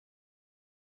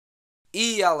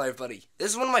EL everybody.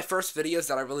 This is one of my first videos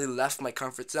that I really left my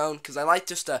comfort zone because I like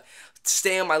just to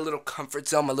stay in my little comfort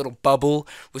zone, my little bubble,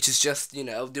 which is just,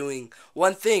 doing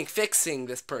one thing, fixing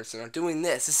this person or doing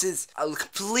this. This is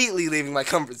completely leaving my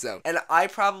comfort zone. And I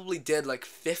probably did like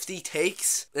 50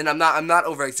 takes, and I'm not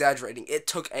over exaggerating. It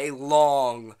took a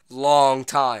long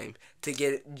time to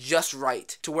get it just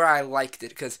right to where I liked it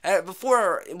because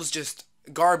before it was just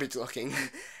garbage looking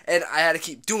and I had to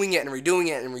keep doing it and redoing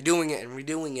it and redoing it and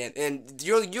redoing it, and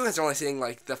you guys are only seeing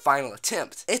like the final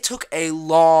attempt. It took a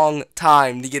long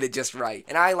time to get it just right,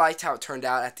 and I liked how it turned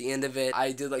out at the end of it.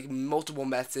 I did like multiple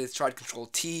methods, tried Control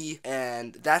T,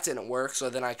 and that didn't work, so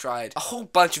then I tried a whole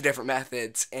bunch of different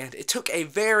methods, and it took a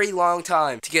very long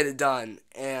time to get it done.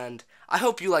 And I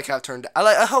hope you like how it turned out.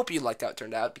 I hope you liked how it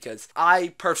turned out, because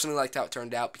I personally liked how it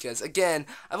turned out, because again,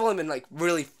 I've only been like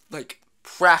really like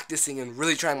practicing and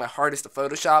really trying my hardest to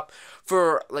Photoshop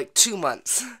for like 2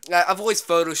 months. I've always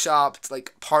Photoshopped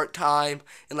like part-time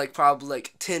and like probably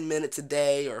like 10 minutes a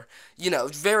day, or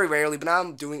very rarely, but now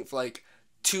I'm doing it for like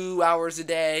 2 hours a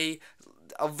day,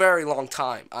 a very long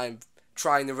time. I'm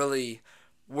trying to really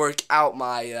work out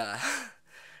my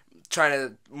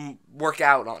trying to work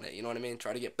out on it, you know what I mean?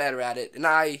 Try to get better at it. And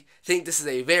I think this is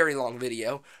a very long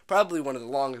video, probably one of the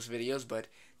longest videos, but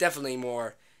definitely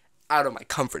more out of my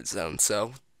comfort zone.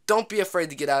 So don't be afraid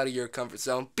to get out of your comfort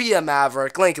zone. Be a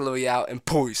maverick. Link Louie out, and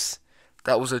peace.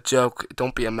 That was a joke.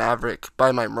 Don't be a maverick.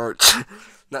 Buy my merch.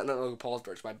 not Logan Paul's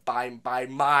merch. Buy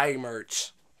my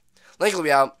merch. Link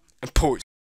Louie out, and peace.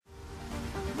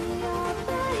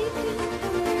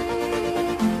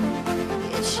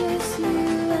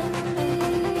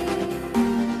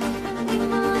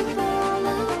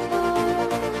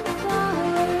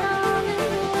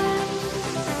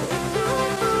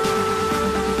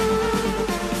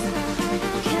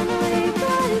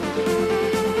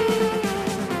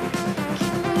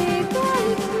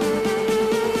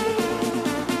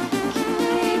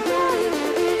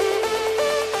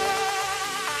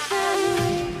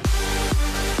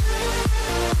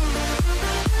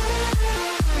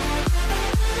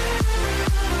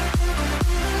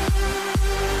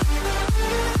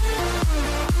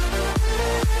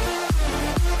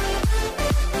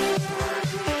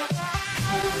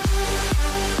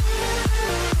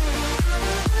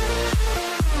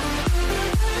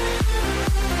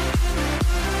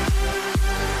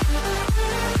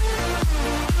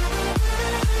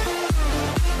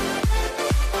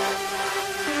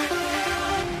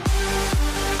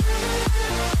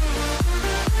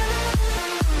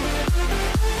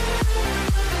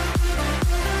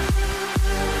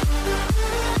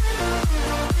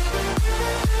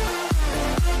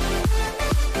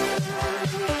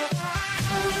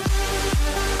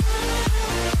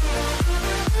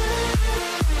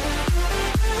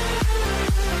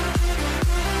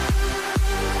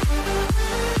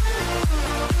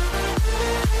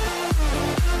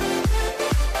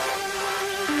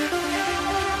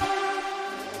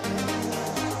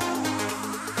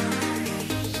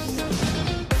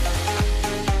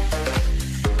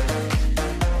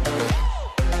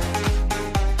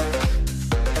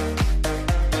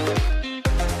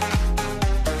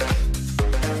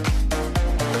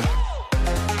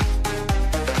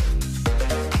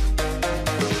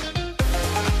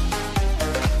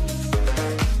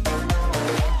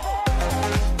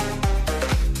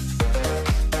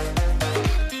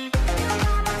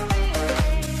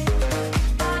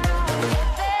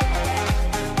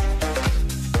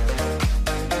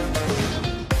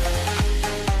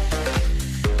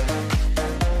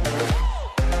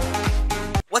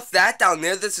 That down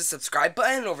there, there's a subscribe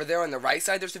button. Over there on the right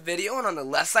side there's a video, and on the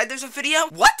left side there's a video.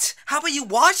 What? How about you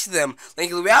watch them?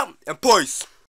 Link Louie out, and peace.